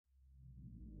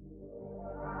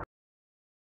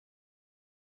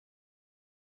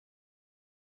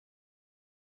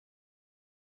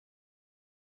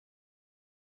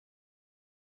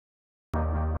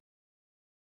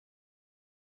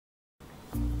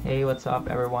Hey, what's up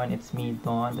everyone? It's me,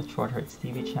 Don, the Shorthorts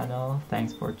TV channel.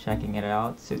 Thanks for checking it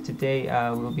out. So today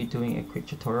we'll be doing a quick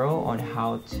tutorial on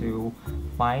how to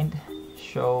find,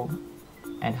 show,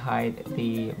 and hide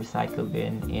the recycle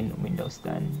bin in Windows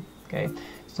 10. Okay,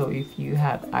 so if you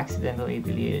have accidentally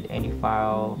deleted any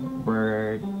file,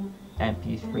 Word,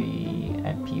 MP3,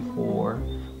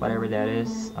 MP4, whatever that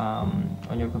is,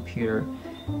 on your computer,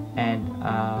 and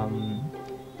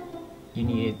you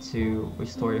needed to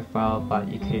restore your file but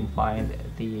you couldn't find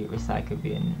the recycle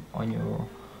bin on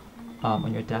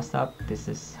your desktop, this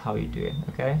is how you do it.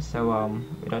 Okay, so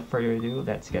without further ado,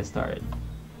 let's get started.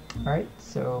 Alright,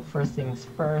 so first things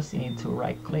first, you need to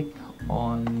right click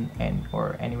on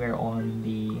anywhere on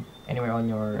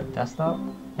your desktop,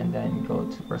 and then go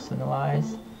to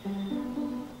personalize,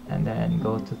 and then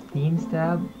go to themes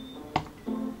tab,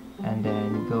 and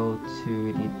then go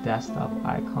to the desktop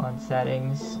icon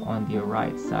settings on the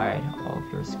right side of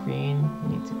your screen.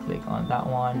 You need to click on that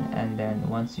one, and then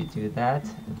once you do that,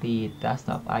 the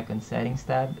desktop icon settings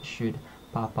tab should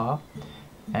pop up,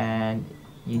 and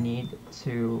you need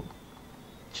to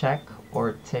check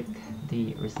or tick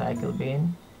the recycle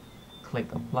bin,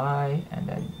 click apply, and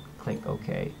then click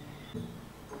OK.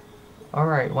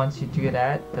 Alright, once you do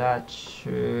that, that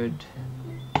should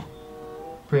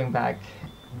bring back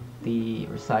the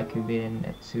recycle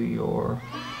bin to your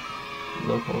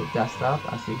local desktop,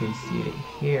 as you can see it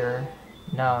here.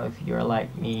 Now if you're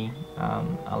like me,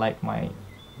 I like my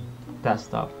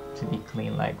desktop to be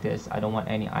clean like this. I don't want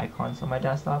any icons on my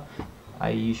desktop. I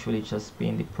usually just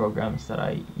spin the programs that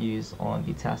I use on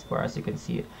the taskbar, as you can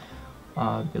see it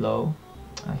below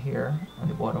here on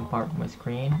the bottom part of my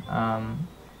screen.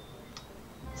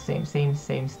 Same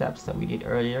steps that we did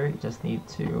earlier. You just need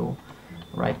to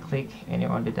right click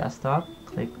anywhere on the desktop,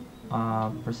 click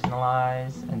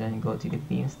personalize, and then go to the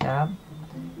themes tab,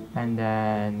 and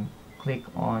then click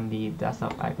on the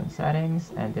desktop icon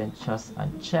settings, and then just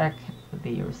uncheck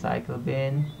the recycle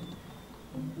bin,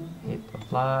 hit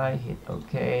apply, hit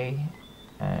OK,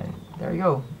 and there you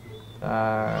go.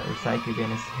 Recycle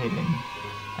bin is hidden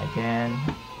again.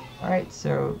 Alright,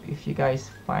 so if you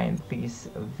guys find this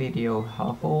video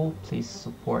helpful, please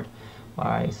support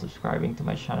by subscribing to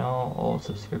my channel. All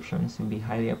subscriptions will be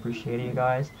highly appreciated, you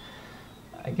guys.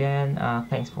 Again,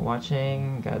 thanks for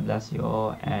watching. God bless you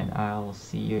all, and I'll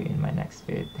see you in my next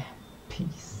vid.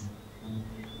 Peace.